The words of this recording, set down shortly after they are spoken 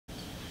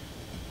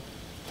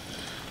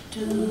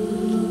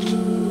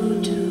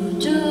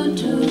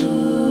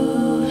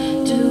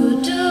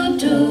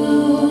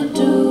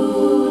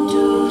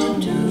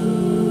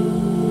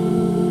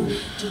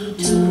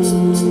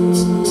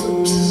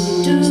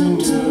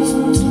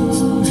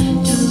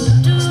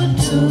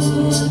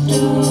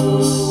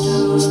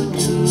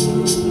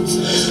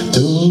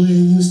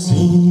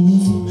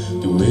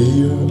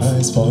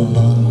Fall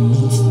on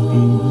me,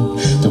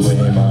 the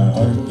way my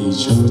heart beats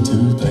sure to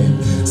play.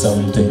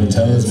 Something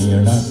tells me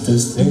you're not the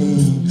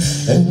same,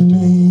 and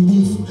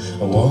maybe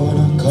I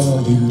wanna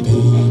call you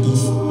baby.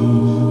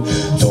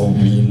 Don't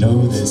we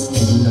know this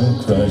ain't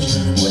a crush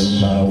when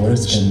my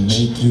words can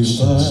make you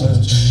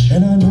blush?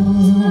 And I know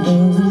you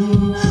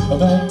worry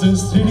about the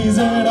cities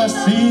that I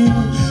see,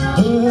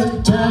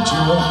 but don't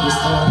you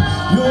understand?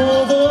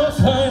 You're the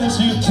finest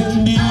you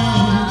can be.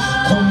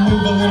 Come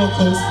move a little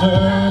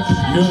closer.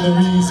 You're the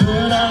reason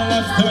I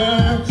left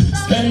her,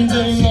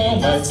 spending all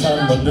my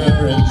time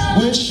wondering,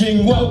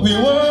 wishing what we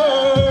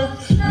were.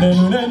 내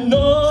눈엔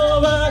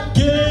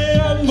너밖에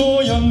안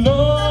보여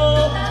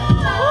너,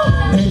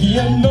 내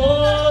귀엔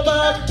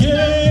너밖에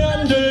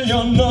안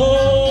들려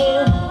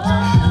너,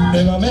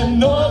 내 맘엔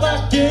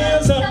너밖에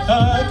안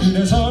살아.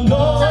 그래서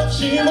너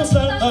없이 못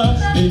살아.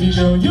 Baby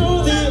girl,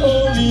 you're the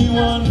only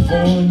one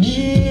for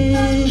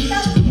me.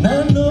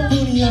 난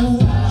너뿐이야,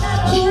 너뿐이야.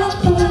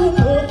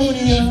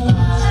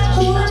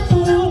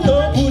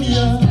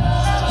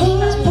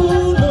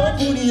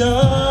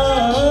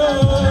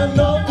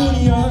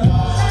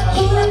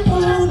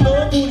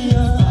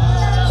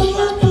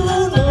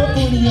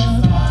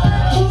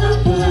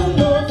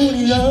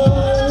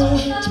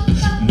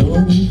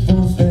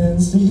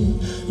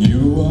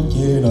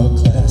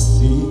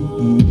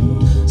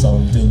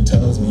 Something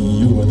tells me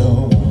you are the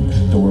one.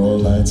 The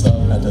world lights up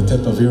at the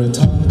tip of your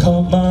tongue.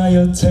 Caught my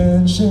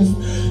attention.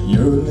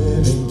 You're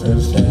living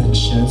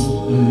perfection.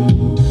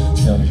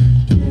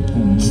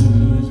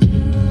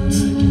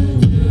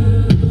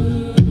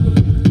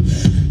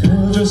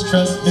 Girl, just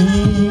trust me,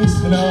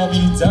 and I'll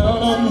be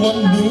down on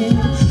one knee.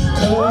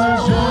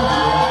 'Cause you're the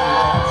only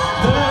one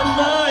that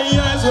my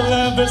eyes will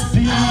ever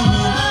see.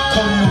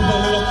 Come move a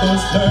little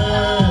closer,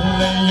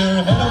 lay your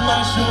head on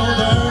my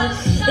shoulder.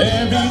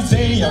 Every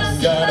day I'm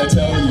gonna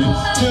tell you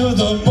till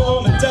the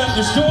moment that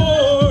you're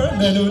sure.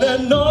 내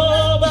눈엔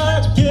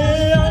너밖에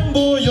안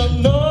보여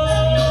너,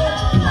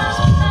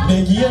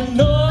 내 귀엔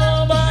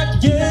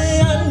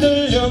너밖에 안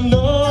들려 너,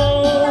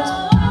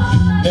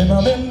 내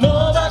맘엔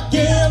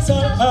너밖에 안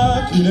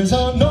살아.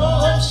 그래서 너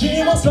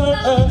없이 못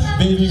살아.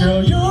 Baby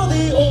girl, you're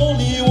the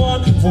only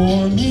one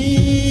for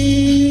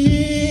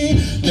me.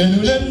 내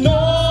눈엔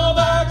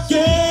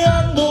너밖에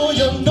안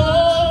보여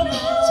너,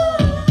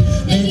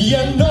 내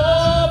귀엔 너,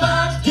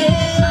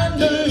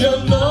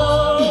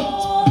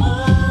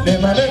 내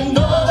맘엔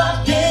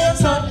너밖에 안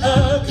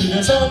살아.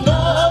 그래서 너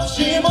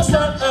없이 못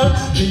살아.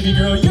 Baby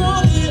girl,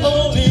 you're the